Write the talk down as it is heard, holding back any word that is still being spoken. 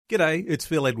G'day, it's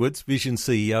Phil Edwards, Vision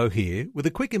CEO here, with a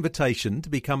quick invitation to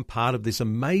become part of this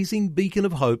amazing beacon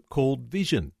of hope called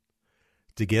Vision.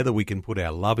 Together we can put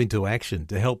our love into action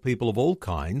to help people of all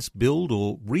kinds build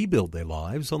or rebuild their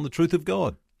lives on the truth of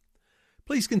God.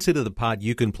 Please consider the part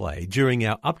you can play during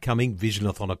our upcoming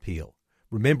Visionathon appeal,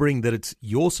 remembering that it's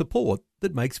your support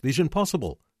that makes Vision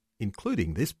possible,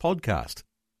 including this podcast.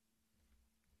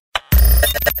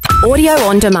 Audio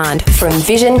on demand from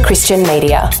Vision Christian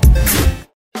Media.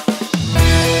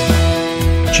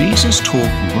 Jesus talked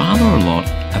rather a lot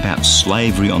about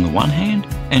slavery on the one hand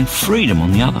and freedom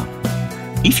on the other.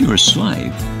 If you're a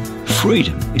slave,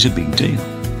 freedom is a big deal.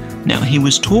 Now, he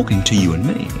was talking to you and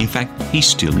me. In fact, he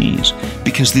still is,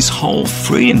 because this whole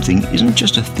freedom thing isn't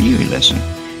just a theory lesson.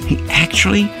 He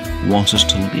actually wants us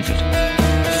to live it.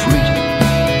 Freedom.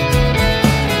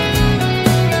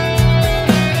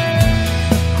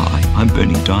 Hi, I'm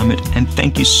Bernie Diamond, and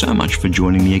thank you so much for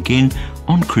joining me again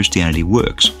on Christianity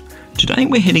Works. Today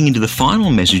we're heading into the final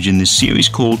message in this series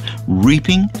called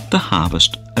Reaping the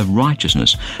Harvest of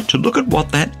Righteousness, to look at what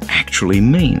that actually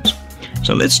means.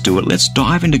 So let's do it. Let's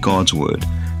dive into God's Word.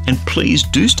 And please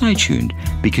do stay tuned,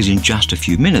 because in just a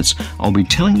few minutes I'll be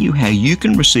telling you how you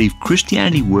can receive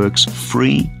Christianity Works'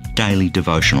 free daily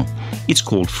devotional. It's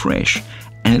called Fresh,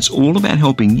 and it's all about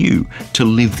helping you to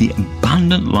live the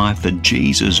abundant life that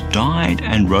Jesus died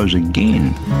and rose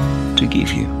again to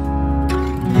give you.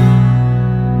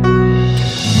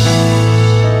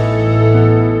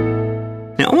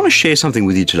 Now, I want to share something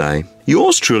with you today.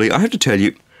 Yours truly, I have to tell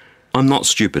you, I'm not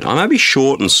stupid. I may be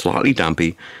short and slightly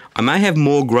dumpy. I may have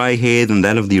more grey hair than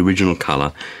that of the original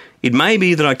colour. It may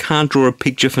be that I can't draw a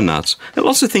picture for nuts. There are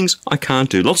lots of things I can't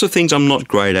do, lots of things I'm not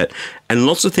great at, and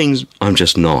lots of things I'm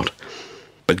just not.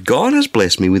 But God has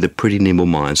blessed me with a pretty nimble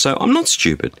mind, so I'm not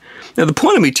stupid. Now, the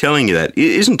point of me telling you that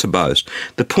isn't to boast.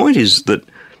 The point is that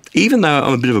even though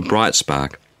I'm a bit of a bright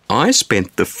spark, I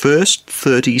spent the first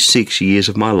 36 years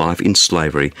of my life in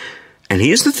slavery. And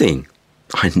here's the thing.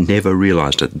 I never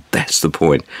realised it. That's the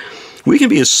point. We can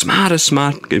be as smart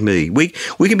can be. We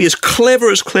can be as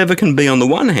clever can be on the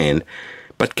one hand,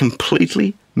 but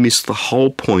completely miss the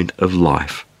whole point of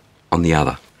life on the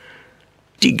other.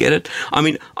 Do you get it? I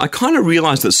mean, I kind of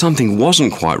realised that something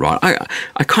wasn't quite right.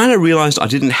 I kind of realised I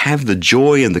didn't have the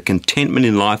joy and the contentment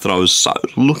in life that I was so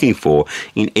looking for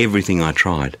in everything I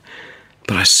tried.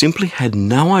 But I simply had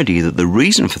no idea that the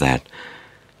reason for that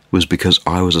was because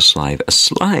I was a slave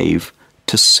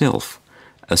to self,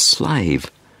 a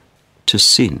slave to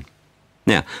sin.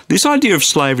 Now, this idea of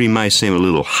slavery may seem a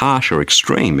little harsh or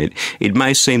extreme. It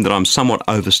may seem that I'm somewhat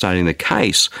overstating the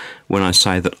case when I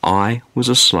say that I was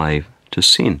a slave to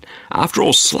sin. After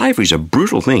all, slavery is a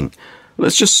brutal thing.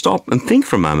 Let's just stop and think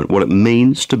for a moment what it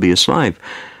means to be a slave.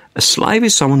 A slave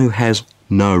is someone who has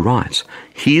no rights.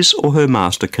 His or her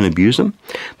master can abuse them.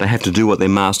 They have to do what their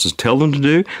masters tell them to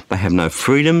do. They have no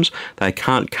freedoms. They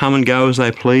can't come and go as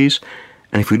they please.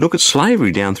 And if we look at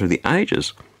slavery down through the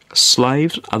ages,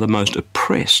 slaves are the most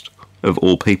oppressed of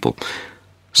all people.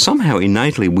 Somehow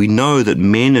innately we know that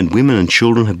men and women and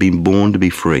children have been born to be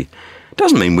free. It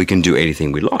doesn't mean we can do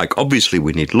anything we like. Obviously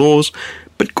we need laws,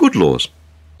 but good laws.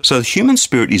 So the human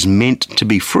spirit is meant to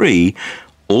be free,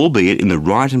 albeit in the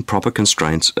right and proper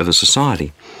constraints of a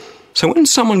society. So when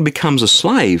someone becomes a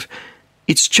slave,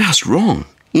 it's just wrong.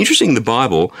 Interesting, the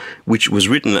Bible, which was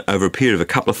written over a period of a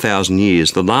couple of thousand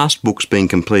years, the last books being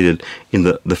completed in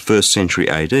the 1st century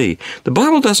AD, the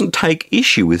Bible doesn't take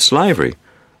issue with slavery.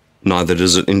 Neither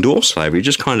does it endorse slavery, it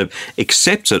just kind of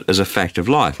accepts it as a fact of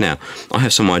life. Now, I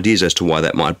have some ideas as to why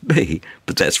that might be,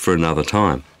 but that's for another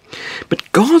time. But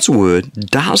God's Word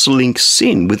does link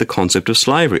sin with the concept of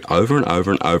slavery over and over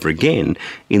and over again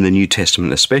in the New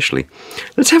Testament especially.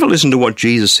 Let's have a listen to what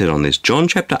Jesus said on this. John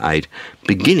chapter 8,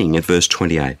 beginning at verse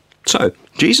 28. So,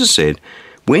 Jesus said,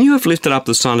 "When you have lifted up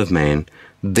the Son of Man,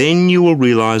 then you will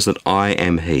realize that I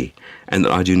am He, and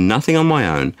that I do nothing on my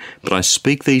own, but I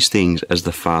speak these things as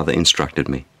the Father instructed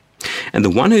me. And the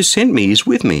one who sent me is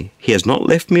with me. He has not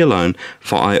left me alone,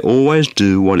 for I always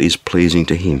do what is pleasing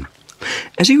to Him."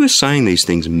 As he was saying these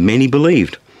things, many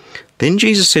believed. Then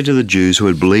Jesus said to the Jews who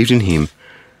had believed in him,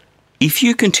 "If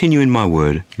you continue in my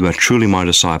word, you are truly my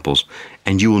disciples,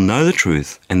 and you will know the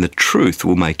truth, and the truth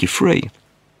will make you free."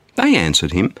 They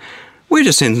answered him, "We're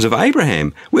descendants of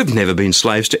Abraham. We've never been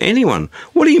slaves to anyone.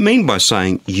 What do you mean by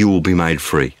saying you will be made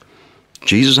free?"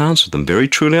 Jesus answered them, "Very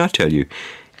truly I tell you,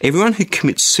 everyone who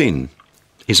commits sin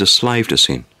is a slave to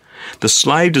sin. The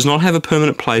slave does not have a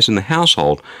permanent place in the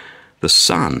household. The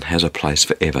Son has a place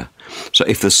forever. So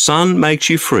if the Son makes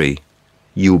you free,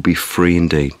 you will be free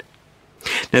indeed."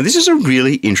 Now, this is a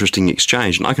really interesting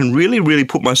exchange, and I can really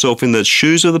put myself in the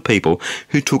shoes of the people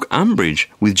who took umbrage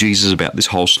with Jesus about this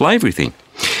whole slavery thing.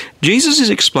 Jesus is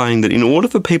explaining that in order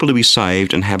for people to be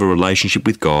saved and have a relationship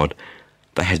with God,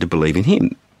 they had to believe in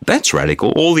him. That's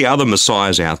radical. All the other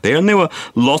messiahs out there, and there were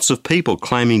lots of people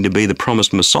claiming to be the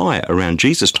promised Messiah around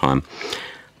Jesus' time,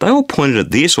 they all pointed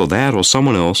at this or that or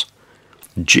someone else.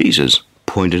 Jesus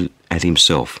pointed at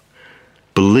himself.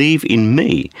 Believe in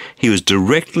me. He was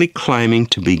directly claiming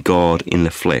to be God in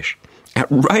the flesh.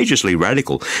 Outrageously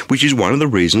radical, which is one of the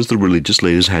reasons the religious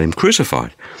leaders had him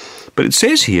crucified. But it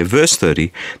says here, verse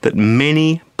 30, that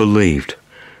many believed.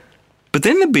 But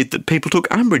then the bit that people took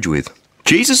umbrage with.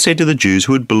 Jesus said to the Jews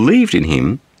who had believed in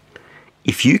him,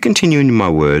 "If you continue in my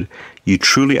word, you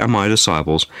truly are my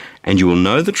disciples, and you will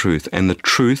know the truth, and the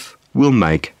truth will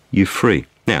make you free."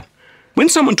 Now, when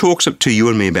someone talks up to you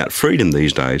and me about freedom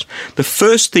these days, the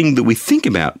first thing that we think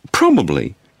about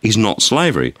probably is not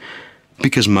slavery,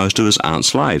 because most of us aren't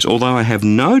slaves, although I have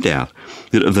no doubt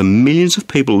that of the millions of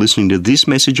people listening to this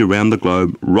message around the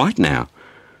globe right now,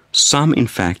 some in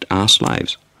fact are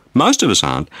slaves. Most of us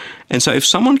aren't, and so if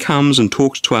someone comes and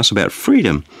talks to us about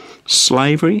freedom,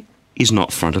 slavery is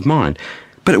not front of mind.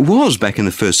 But it was back in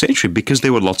the first century because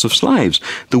there were lots of slaves.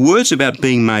 The words about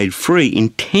being made free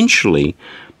intentionally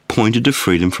pointed to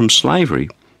freedom from slavery.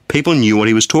 People knew what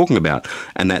he was talking about,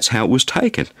 and that's how it was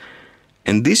taken.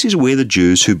 And this is where the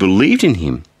Jews who believed in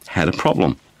him had a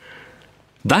problem.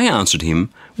 They answered him,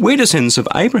 "We're descendants of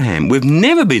Abraham. We've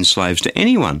never been slaves to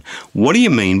anyone. What do you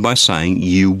mean by saying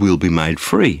you will be made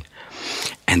free?"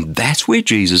 And that's where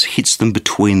Jesus hits them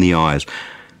between the eyes.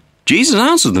 Jesus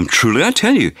answered them, "Truly I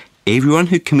tell you, everyone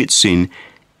who commits sin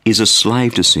is a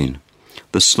slave to sin.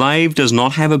 The slave does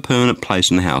not have a permanent place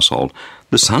in the household.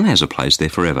 The son has a place there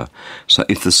forever. So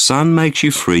if the son makes you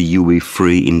free, you will be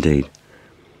free indeed."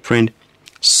 Friend,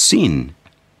 sin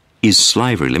is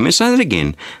slavery. Let me say that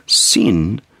again.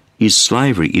 Sin is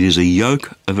slavery. It is a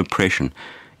yoke of oppression.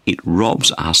 It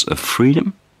robs us of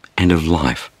freedom and of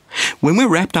life. When we're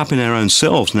wrapped up in our own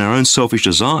selves and our own selfish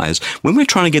desires, when we're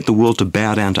trying to get the world to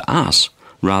bow down to us,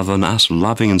 rather than us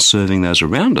loving and serving those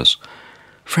around us,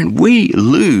 friend, we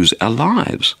lose our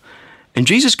lives. And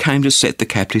Jesus came to set the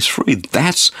captives free.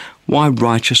 That's why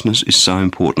righteousness is so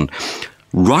important.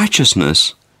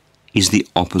 Righteousness is the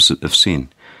opposite of sin.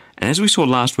 And as we saw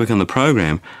last week on the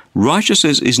program,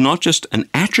 righteousness is not just an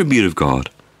attribute of God,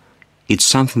 it's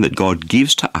something that God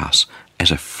gives to us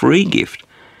as a free gift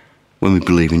when we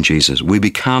believe in Jesus. We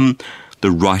become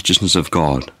the righteousness of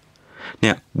God.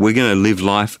 Now, we're going to live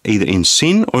life either in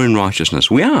sin or in righteousness.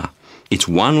 We are. It's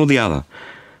one or the other.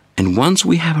 And once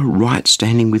we have a right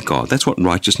standing with God, that's what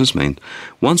righteousness means.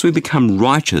 Once we become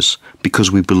righteous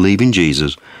because we believe in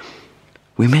Jesus,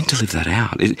 we're meant to live that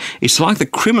out. It's like the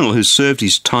criminal who served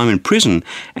his time in prison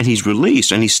and he's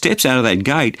released and he steps out of that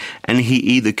gate and he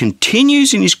either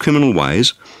continues in his criminal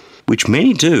ways, which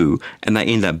many do, and they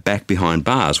end up back behind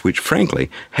bars, which frankly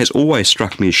has always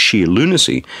struck me as sheer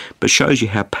lunacy, but shows you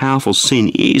how powerful sin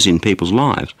is in people's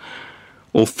lives.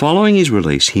 Or following his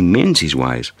release, he mends his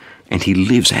ways and he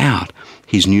lives out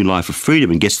his new life of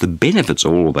freedom and gets the benefits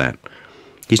of all of that.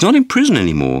 He's not in prison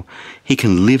anymore. He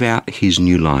can live out his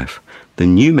new life. The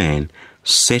new man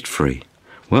set free.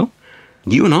 Well,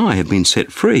 you and I have been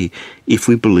set free if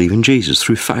we believe in Jesus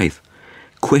through faith.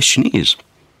 Question is,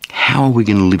 how are we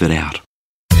going to live it out?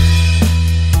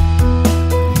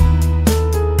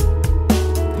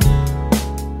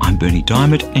 I'm Bernie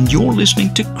Diamond, and you're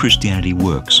listening to Christianity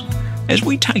Works. As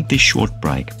we take this short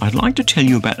break, I'd like to tell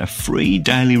you about a free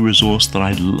daily resource that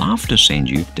I'd love to send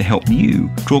you to help you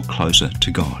draw closer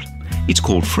to God. It's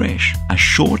called Fresh, a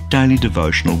short daily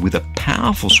devotional with a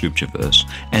powerful scripture verse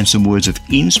and some words of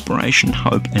inspiration,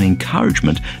 hope and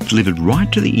encouragement delivered right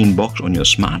to the inbox on your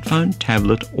smartphone,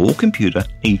 tablet or computer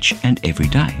each and every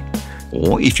day.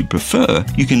 Or if you prefer,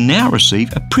 you can now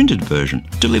receive a printed version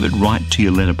delivered right to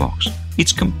your letterbox.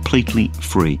 It's completely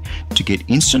free. To get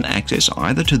instant access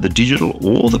either to the digital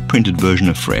or the printed version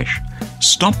of Fresh,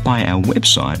 stop by our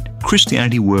website,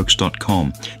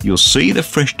 ChristianityWorks.com. You'll see the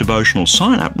Fresh Devotional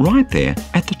sign up right there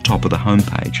at the top of the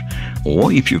homepage.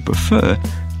 Or if you prefer,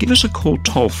 give us a call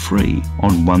toll-free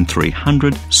on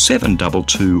 1300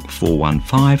 722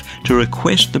 415 to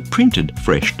request the printed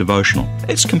Fresh Devotional.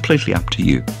 It's completely up to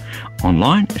you.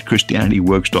 Online at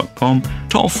ChristianityWorks.com,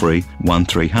 toll-free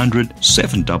 1300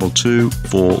 722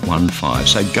 415.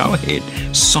 So go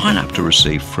ahead, sign up to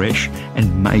receive Fresh,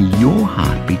 and may your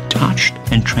heart be touched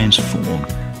and transformed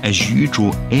as you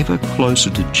draw ever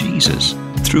closer to Jesus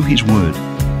through His Word.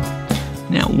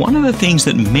 Now, one of the things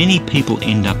that many people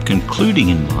end up concluding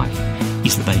in life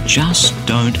is that they just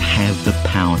don't have the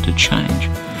power to change.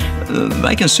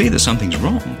 They can see that something's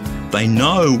wrong. They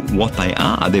know what they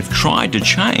are. They've tried to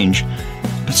change,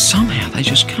 but somehow they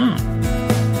just can't.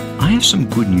 I have some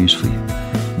good news for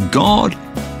you. God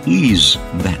is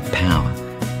that power,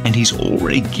 and He's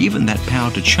already given that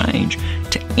power to change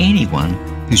to anyone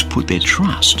who's put their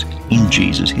trust in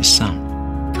Jesus, His Son.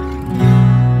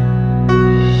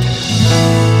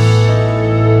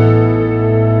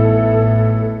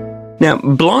 Now,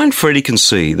 blind Freddie can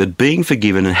see that being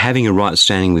forgiven and having a right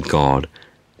standing with God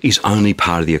is only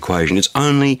part of the equation. It's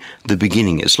only the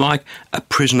beginning. It's like a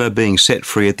prisoner being set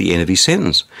free at the end of his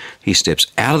sentence. He steps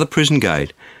out of the prison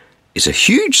gate. It's a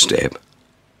huge step,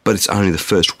 but it's only the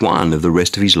first one of the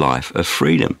rest of his life of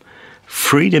freedom.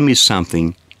 Freedom is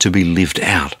something to be lived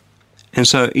out. And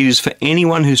so it is for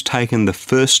anyone who's taken the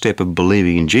first step of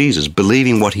believing in Jesus,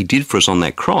 believing what He did for us on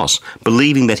that cross,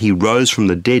 believing that He rose from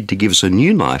the dead to give us a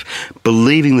new life,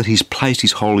 believing that He's placed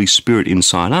His Holy Spirit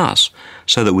inside us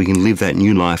so that we can live that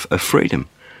new life of freedom.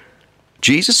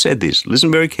 Jesus said this, listen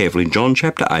very carefully, John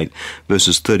chapter 8,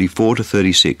 verses 34 to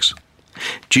 36.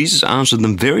 Jesus answered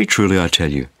them, "Very truly I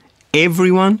tell you,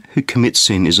 everyone who commits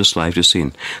sin is a slave to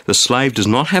sin. The slave does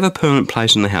not have a permanent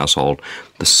place in the household.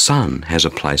 The Son has a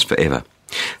place forever.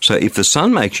 So if the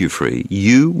Son makes you free,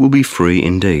 you will be free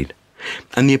indeed."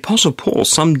 And the Apostle Paul,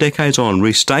 some decades on,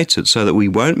 restates it so that we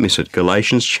won't miss it.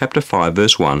 Galatians chapter 5,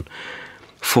 verse 1.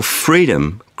 "For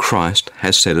freedom Christ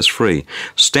has set us free.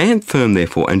 Stand firm,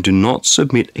 therefore, and do not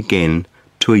submit again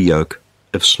to a yoke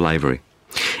of slavery."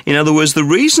 In other words, the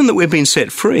reason that we've been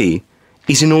set free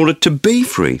is in order to be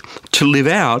free, to live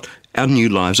out our new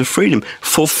lives of freedom.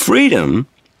 For freedom,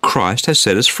 Christ has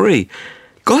set us free.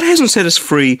 God hasn't set us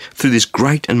free through this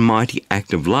great and mighty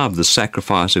act of love, the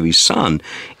sacrifice of His Son,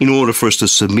 in order for us to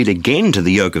submit again to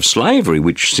the yoke of slavery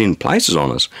which sin places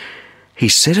on us. He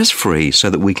set us free so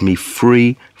that we can be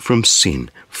free from sin,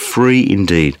 free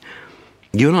indeed.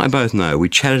 You and I both know, we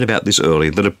chatted about this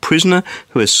earlier, that a prisoner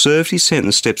who has served his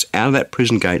sentence steps out of that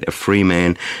prison gate a free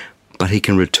man, but he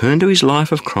can return to his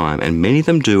life of crime, and many of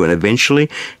them do, and eventually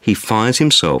he finds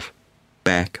himself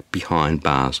back behind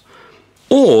bars.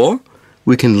 Or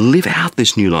we can live out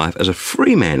this new life as a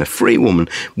free man, a free woman,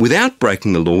 without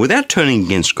breaking the law, without turning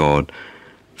against God,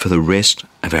 for the rest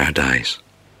of our days.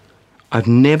 I've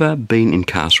never been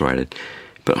incarcerated,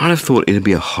 but I'd have thought it'd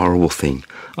be a horrible thing.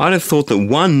 I'd have thought that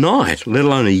one night, let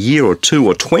alone a year or 2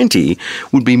 or 20,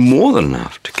 would be more than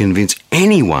enough to convince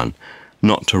anyone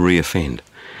not to reoffend.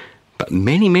 But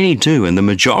many, many do, and the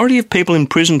majority of people in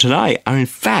prison today are in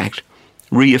fact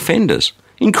reoffenders.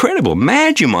 Incredible,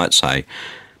 mad you might say,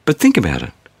 but think about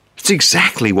it. It's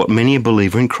exactly what many a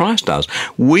believer in Christ does.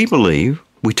 We believe,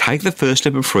 we take the first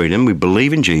step of freedom, we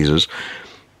believe in Jesus,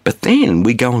 but then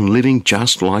we go on living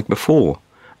just like before,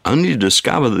 only to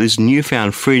discover that this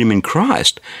newfound freedom in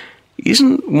Christ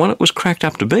isn't what it was cracked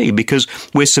up to be, because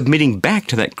we're submitting back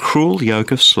to that cruel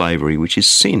yoke of slavery, which is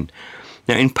sin.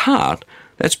 Now, in part,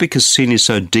 that's because sin is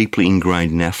so deeply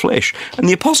ingrained in our flesh. And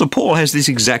the Apostle Paul has this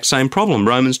exact same problem,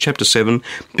 Romans chapter 7,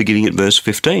 beginning at verse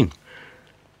 15.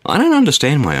 "I don't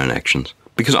understand my own actions,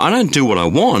 because I don't do what I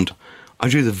want. I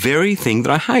do the very thing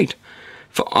that I hate.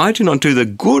 For I do not do the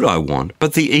good I want,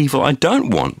 but the evil I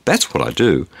don't want. That's what I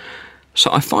do. So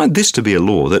I find this to be a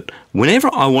law, that whenever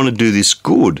I want to do this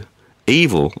good,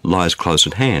 evil lies close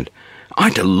at hand.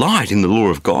 I delight in the law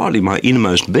of God in my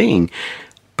innermost being,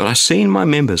 but I see in my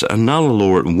members another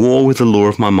law at war with the law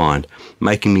of my mind,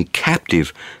 making me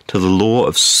captive to the law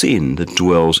of sin that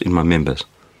dwells in my members."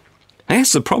 And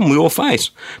that's the problem we all face.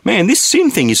 Man, this sin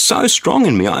thing is so strong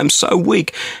in me. I am so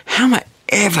weak. How am I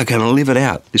ever going to live it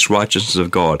out, this righteousness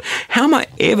of God? How am I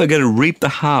ever going to reap the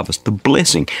harvest, the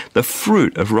blessing, the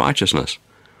fruit of righteousness?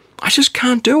 I just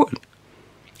can't do it.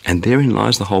 And therein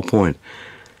lies the whole point.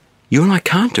 You and I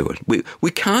can't do it.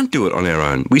 We can't do it on our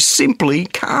own. We simply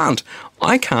can't.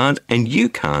 I can't, and you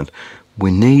can't.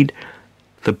 We need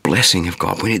the blessing of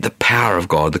God. We need the power of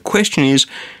God. The question is,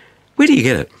 where do you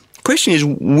get it? The question is,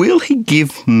 will He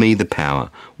give me the power?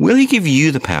 Will He give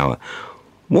you the power?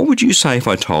 What would you say if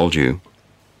I told you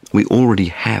we already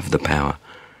have the power?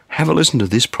 Have a listen to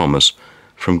this promise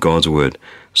from God's Word.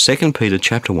 2 Peter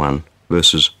chapter 1,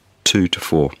 verses 2 to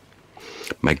 4.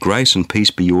 "May grace and peace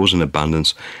be yours in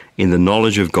abundance in the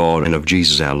knowledge of God and of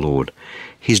Jesus our Lord.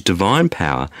 His divine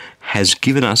power has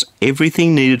given us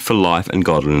everything needed for life and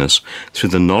godliness through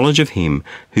the knowledge of Him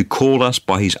who called us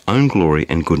by His own glory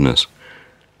and goodness.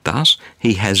 Thus,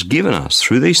 He has given us,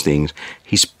 through these things,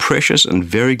 His precious and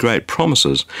very great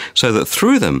promises, so that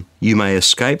through them you may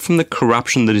escape from the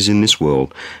corruption that is in this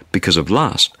world because of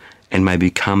lust, and may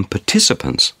become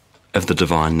participants of the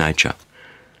divine nature."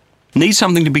 Need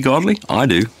something to be godly? I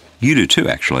do. You do too,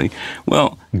 actually.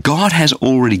 Well, God has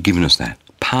already given us that.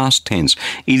 Past tense.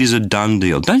 It is a done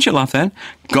deal. Don't you love that?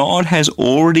 God has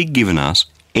already given us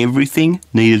everything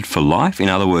needed for life. In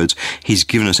other words, He's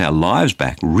given us our lives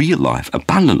back, real life,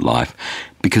 abundant life,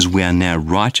 because we are now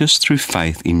righteous through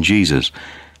faith in Jesus,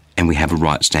 and we have a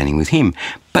right standing with Him.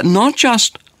 But not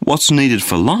just what's needed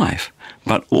for life,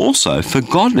 but also for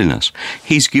godliness.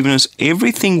 He's given us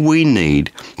everything we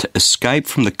need to escape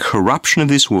from the corruption of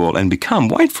this world and become,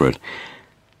 wait for it,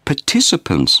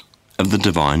 participants of the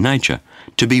divine nature,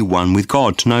 to be one with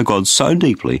God, to know God so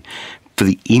deeply, for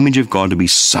the image of God to be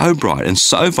so bright and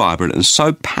so vibrant and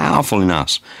so powerful in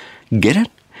us. Get it?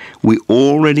 We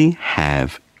already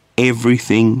have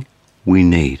everything we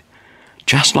need.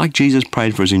 Just like Jesus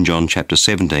prayed for us in John chapter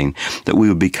 17, that we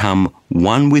would become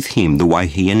one with Him the way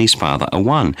He and His Father are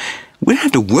one. We don't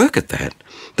have to work at that.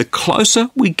 The closer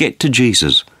we get to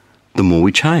Jesus, the more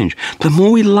we change. The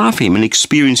more we love Him and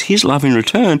experience His love in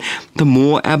return, the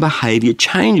more our behaviour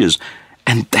changes.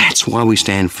 And that's why we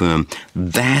stand firm.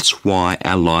 That's why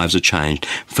our lives are changed.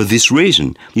 For this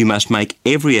reason, you must make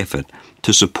every effort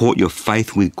to support your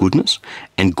faith with goodness,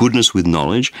 and goodness with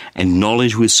knowledge, and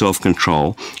knowledge with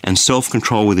self-control, and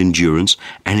self-control with endurance,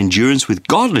 and endurance with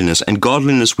godliness, and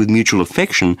godliness with mutual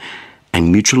affection,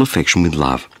 and mutual affection with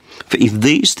love. For if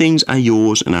these things are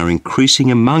yours and are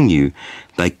increasing among you,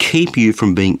 they keep you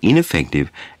from being ineffective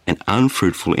and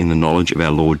unfruitful in the knowledge of our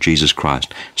Lord Jesus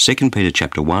Christ. 2 Peter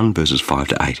chapter 1, verses 5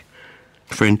 to 8.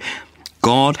 Friend,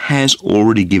 God has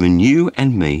already given you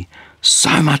and me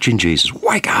so much in Jesus.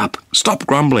 Wake up. Stop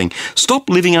grumbling. Stop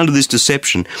living under this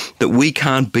deception that we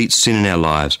can't beat sin in our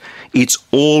lives. It's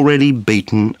already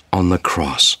beaten on the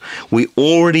cross. We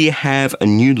already have a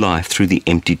new life through the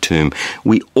empty tomb.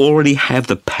 We already have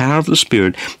the power of the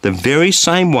Spirit, the very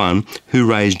same one who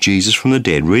raised Jesus from the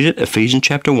dead. Read it, Ephesians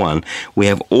chapter 1. We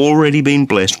have already been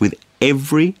blessed with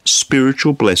every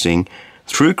spiritual blessing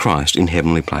through Christ in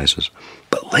heavenly places.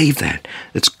 Believe that.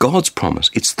 It's God's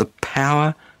promise. It's the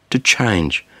power to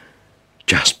change.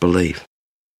 Just believe.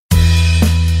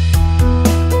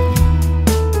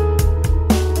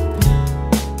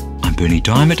 I'm Bernie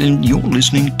Diamond, and you're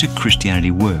listening to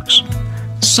Christianity Works.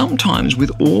 Sometimes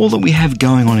with all that we have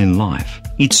going on in life,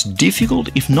 it's difficult,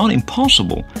 if not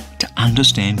impossible, to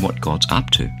understand what God's up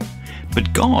to.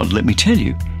 But God, let me tell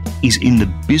you, is in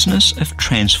the business of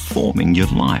transforming your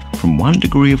life from one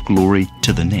degree of glory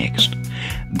to the next.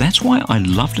 That's why I'd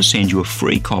love to send you a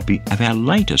free copy of our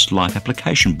latest life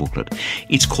application booklet.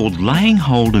 It's called Laying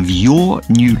Hold of Your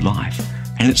New Life,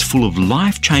 and it's full of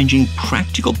life-changing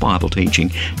practical Bible teaching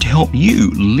to help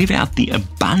you live out the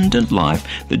abundant life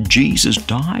that Jesus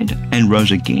died and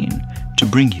rose again to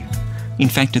bring you. In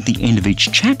fact, at the end of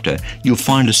each chapter, you'll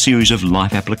find a series of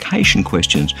life application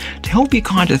questions to help you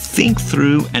kind of think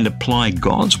through and apply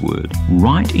God's Word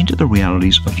right into the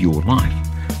realities of your life.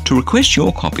 To request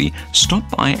your copy, stop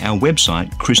by our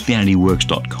website,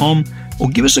 christianityworks.com, or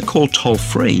give us a call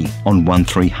toll-free on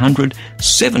 1300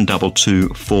 722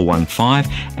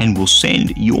 415, and we'll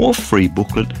send your free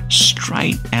booklet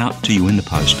straight out to you in the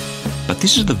post. But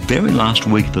this is the very last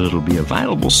week that it'll be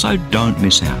available, so don't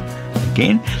miss out.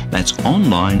 Again, that's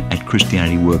online at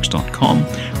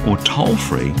christianityworks.com or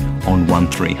toll-free on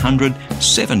 1300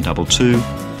 722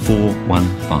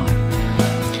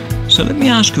 415. So let me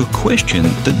ask you a question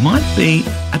that might be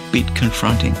a bit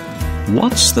confronting.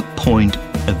 What's the point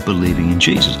of believing in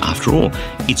Jesus? After all,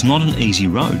 it's not an easy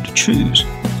road to choose.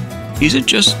 Is it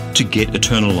just to get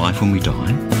eternal life when we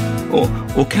die?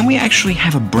 Or can we actually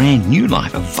have a brand new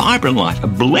life, a vibrant life, a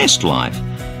blessed life,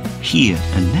 here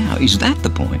and now? Is that the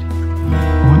point?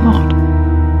 Or not?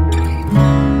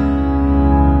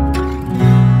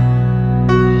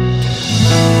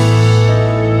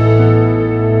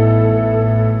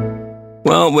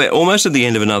 Well, we're almost at the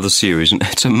end of another series, and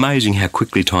it's amazing how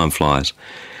quickly time flies.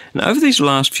 And over these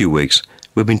last few weeks,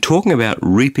 we've been talking about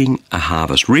reaping a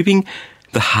harvest, reaping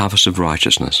the harvest of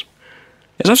righteousness.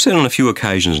 As I've said on a few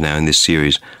occasions now in this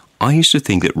series, I used to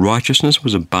think that righteousness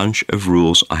was a bunch of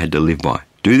rules I had to live by.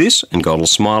 Do this, and God will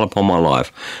smile upon my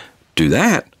life. Do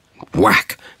that,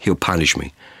 whack, He'll punish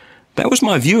me. That was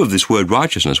my view of this word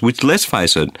righteousness, which, let's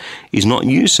face it, is not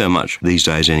used so much these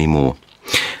days anymore.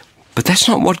 But that's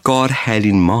not what God had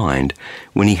in mind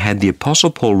when He had the Apostle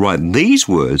Paul write these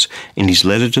words in his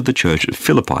letter to the church at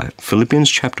Philippi, Philippians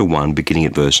chapter 1, beginning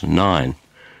at verse 9.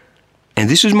 And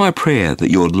this is my prayer, that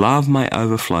your love may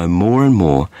overflow more and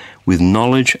more with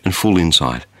knowledge and full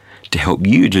insight, to help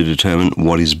you to determine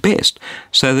what is best,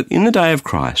 so that in the day of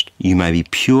Christ you may be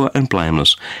pure and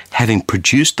blameless, having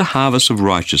produced the harvest of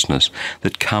righteousness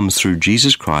that comes through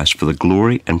Jesus Christ for the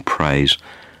glory and praise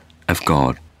of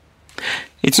God.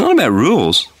 It's not about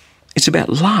rules, it's about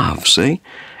love, see?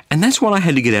 And that's what I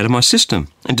had to get out of my system.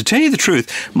 And to tell you the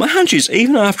truth, my hunch is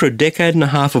even after a decade and a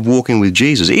half of walking with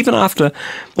Jesus, even after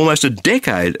almost a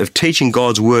decade of teaching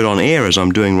God's word on air as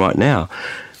I'm doing right now,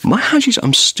 my hunch is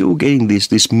I'm still getting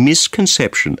this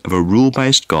misconception of a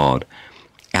rule-based God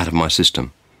out of my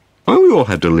system. I mean, we all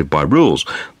have to live by rules.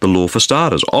 The law for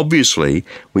starters. Obviously,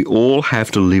 we all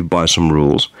have to live by some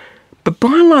rules. But by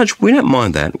and large, we don't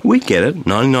mind that. We get it,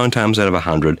 99 times out of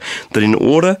 100, that in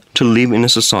order to live in a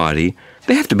society,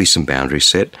 there have to be some boundaries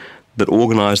set that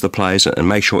organise the place and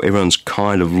make sure everyone's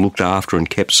kind of looked after and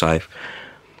kept safe.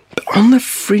 But on the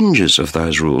fringes of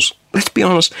those rules, let's be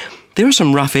honest, there are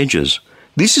some rough edges.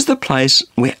 This is the place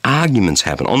where arguments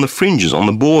happen, on the fringes, on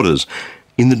the borders,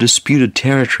 in the disputed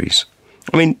territories.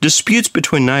 I mean, disputes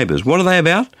between neighbours, what are they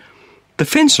about? The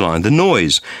fence line, the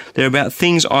noise. They're about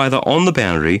things either on the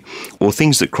boundary or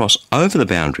things that cross over the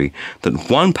boundary that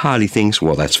one party thinks,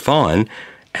 well, that's fine,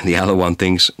 and the other one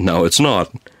thinks, no, it's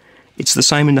not. It's the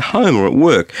same in the home or at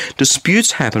work.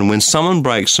 Disputes happen when someone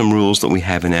breaks some rules that we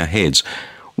have in our heads,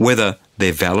 whether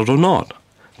they're valid or not.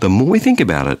 The more we think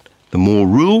about it, the more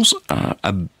rules are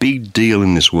a big deal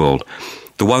in this world.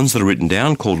 The ones that are written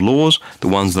down, called laws, the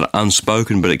ones that are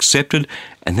unspoken but accepted,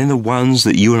 and then the ones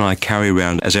that you and I carry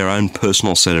around as our own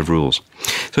personal set of rules.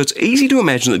 So it's easy to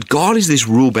imagine that God is this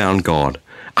rule-bound God.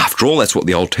 After all, that's what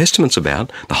the Old Testament's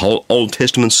about. The whole Old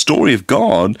Testament story of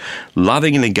God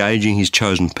loving and engaging his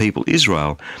chosen people,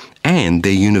 Israel, and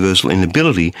their universal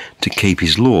inability to keep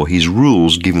his law, his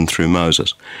rules given through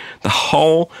Moses. The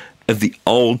whole of the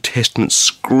Old Testament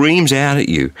screams out at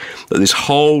you that this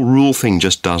whole rule thing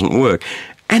just doesn't work.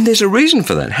 And there's a reason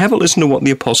for that. Have a listen to what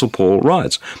the Apostle Paul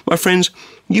writes. My friends,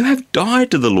 you have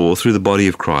died to the law through the body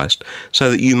of Christ,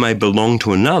 so that you may belong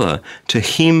to another, to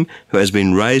him who has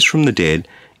been raised from the dead,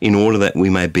 in order that we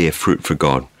may bear fruit for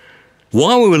God.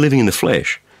 While we were living in the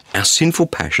flesh, our sinful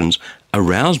passions,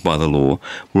 aroused by the law,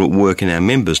 were at work in our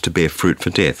members to bear fruit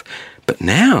for death. But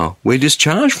now we're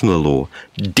discharged from the law,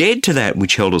 dead to that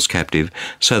which held us captive,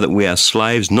 so that we are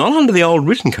slaves not under the old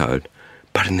written code,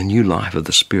 but in the new life of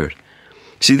the Spirit.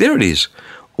 See, there it is.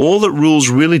 All that rules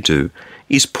really do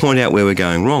is point out where we're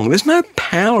going wrong. There's no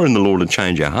power in the law to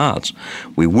change our hearts.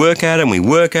 We work at it and we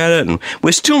work at it, and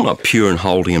we're still not pure and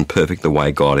holy and perfect the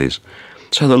way God is.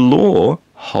 So the law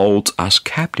holds us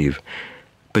captive.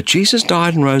 But Jesus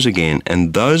died and rose again,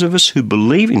 and those of us who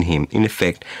believe in him, in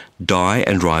effect, die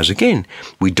and rise again.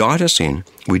 We die to sin,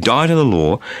 we die to the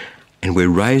law, and we're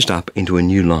raised up into a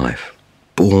new life,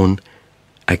 born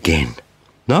again.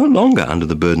 No longer under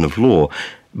the burden of law,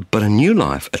 but a new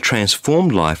life, a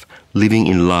transformed life, living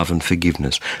in love and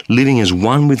forgiveness, living as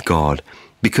one with God,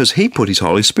 because he put his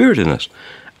Holy Spirit in us.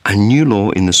 A new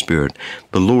law in the Spirit,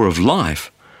 the law of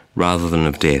life rather than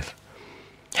of death.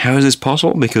 How is this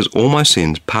possible? Because all my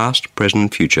sins, past, present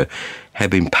and future, have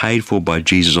been paid for by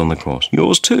Jesus on the cross.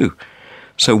 Yours too.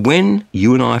 So when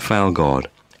you and I fail God,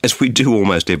 as we do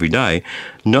almost every day,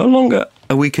 no longer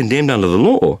are we condemned under the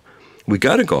law. We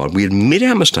go to God, we admit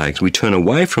our mistakes, we turn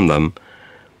away from them,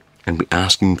 and we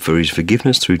ask him for his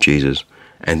forgiveness through Jesus.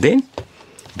 And then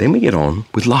we get on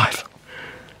with life.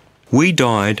 We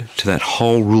died to that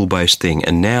whole rule-based thing,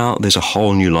 and now there's a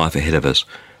whole new life ahead of us.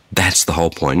 That's the whole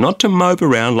point. Not to mope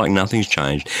around like nothing's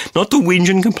changed, not to whinge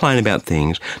and complain about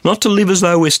things, not to live as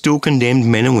though we're still condemned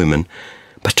men and women,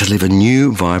 but to live a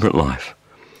new, vibrant life.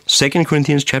 2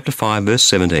 Corinthians chapter 5, verse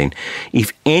 17,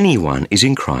 if anyone is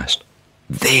in Christ,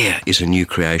 there is a new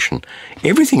creation.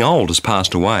 Everything old has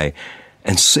passed away,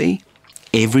 and see,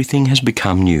 everything has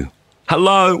become new.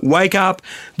 Hello, wake up.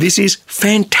 This is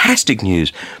fantastic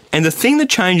news. And the thing that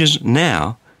changes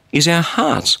now is our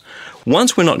hearts.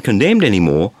 Once we're not condemned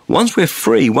anymore, once we're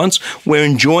free, once we're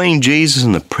enjoying Jesus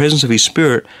and the presence of his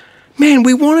Spirit, man,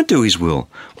 we want to do his will.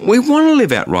 We want to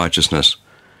live out righteousness.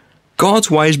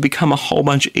 God's ways become a whole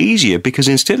bunch easier because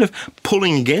instead of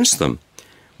pulling against them,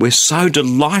 we're so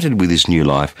delighted with this new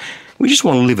life. We just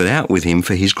want to live it out with him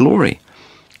for his glory.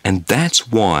 And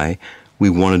that's why we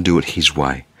want to do it his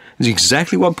way. It's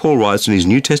exactly what Paul writes in his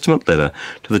New Testament letter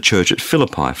to the church at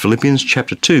Philippi, Philippians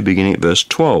chapter 2, beginning at verse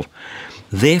 12.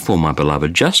 Therefore, my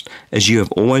beloved, just as you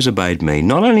have always obeyed me,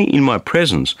 not only in my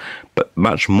presence, but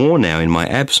much more now in my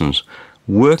absence,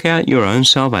 work out your own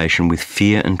salvation with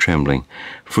fear and trembling,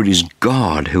 for it is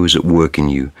God who is at work in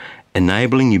you,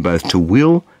 enabling you both to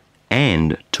will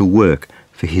and to work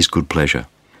for his good pleasure.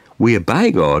 We obey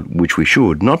God, which we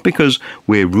should, not because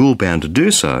we're rule-bound to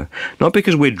do so, not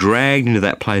because we're dragged into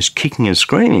that place kicking and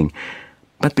screaming,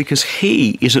 but because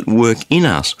he is at work in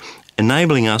us,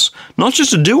 enabling us not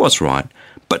just to do what's right,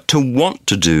 but to want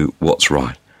to do what's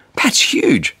right. That's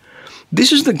huge.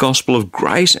 This is the gospel of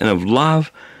grace and of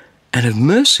love and of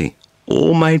mercy,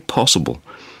 all made possible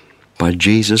by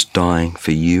Jesus dying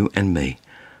for you and me,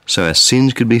 so our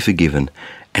sins could be forgiven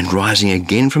and rising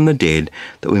again from the dead,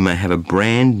 that we may have a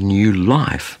brand new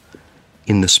life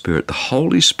in the Spirit, the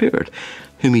Holy Spirit,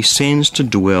 whom He sends to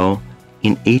dwell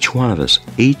in each one of us,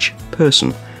 each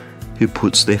person who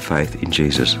puts their faith in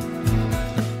Jesus.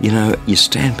 You know, you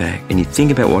stand back and you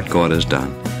think about what God has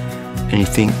done, and you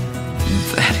think,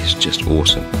 that is just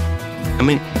awesome. I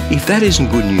mean, if that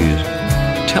isn't good news,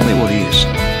 tell me what is.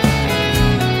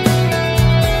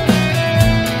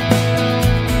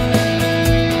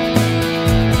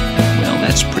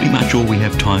 That's pretty much all we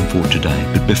have time for today.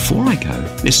 But before I go,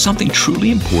 there's something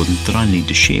truly important that I need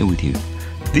to share with you.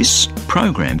 This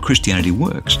program, Christianity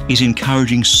Works, is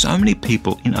encouraging so many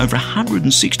people in over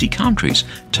 160 countries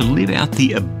to live out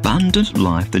the abundant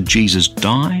life that Jesus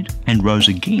died and rose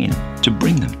again to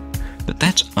bring them. But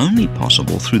that's only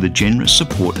possible through the generous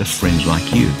support of friends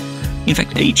like you. In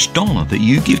fact, each dollar that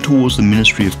you give towards the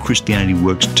ministry of Christianity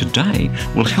Works today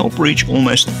will help reach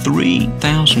almost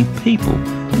 3,000 people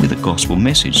with a gospel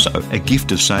message. So a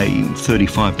gift of, say,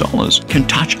 $35 can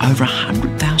touch over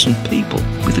 100,000 people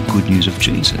with the good news of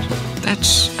Jesus.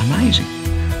 That's amazing.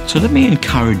 So let me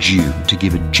encourage you to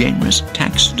give a generous,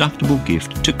 tax-deductible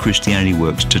gift to Christianity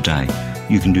Works today.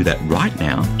 You can do that right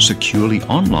now, securely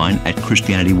online at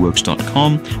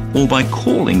ChristianityWorks.com or by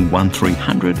calling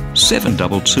 1300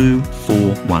 722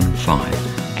 415.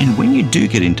 And when you do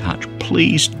get in touch,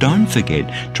 please don't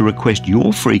forget to request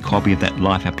your free copy of that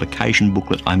life application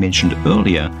booklet I mentioned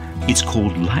earlier. It's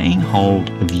called Laying Hold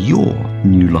of Your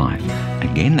New Life.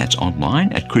 Again, that's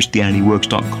online at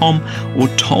ChristianityWorks.com or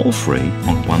toll free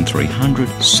on 1300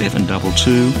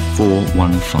 722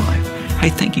 415. Hey,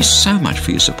 thank you so much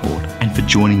for your support and for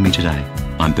joining me today.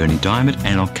 I'm Bernie Diamond,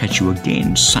 and I'll catch you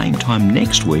again same time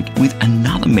next week with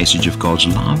another message of God's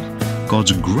love,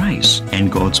 God's grace,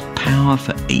 and God's power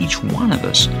for each one of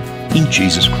us in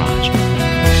Jesus Christ.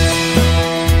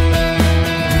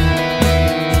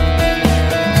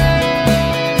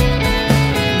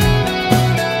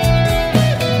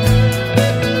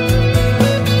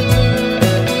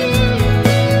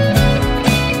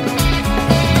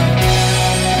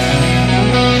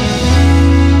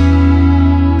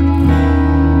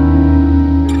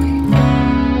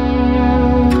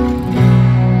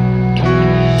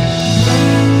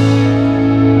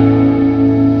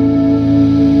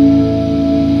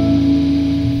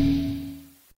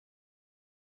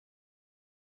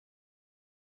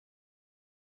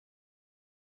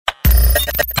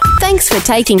 Thanks for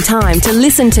taking time to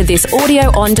listen to this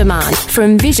audio on demand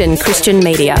from Vision Christian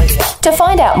Media. To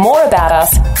find out more about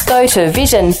us, go to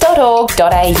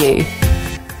vision.org.au.